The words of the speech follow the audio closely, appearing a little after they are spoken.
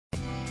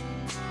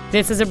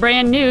This is a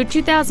brand new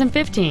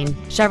 2015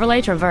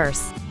 Chevrolet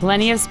Traverse.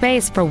 Plenty of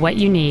space for what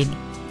you need.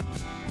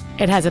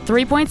 It has a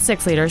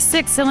 3.6-liter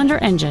six-cylinder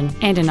engine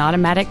and an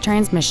automatic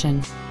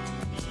transmission.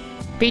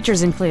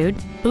 Features include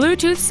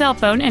Bluetooth cell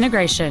phone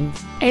integration,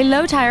 a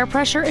low tire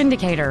pressure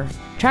indicator,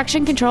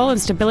 traction control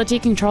and stability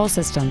control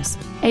systems,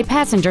 a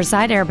passenger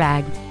side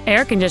airbag,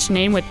 air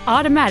conditioning with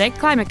automatic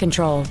climate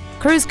control,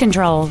 cruise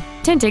control,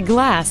 tinted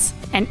glass,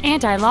 an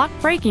anti-lock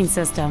braking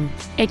system,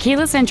 a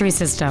keyless entry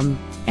system,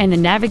 and the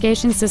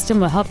navigation system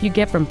will help you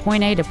get from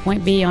point A to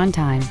point B on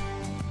time.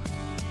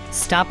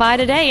 Stop by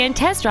today and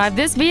test drive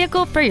this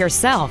vehicle for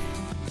yourself.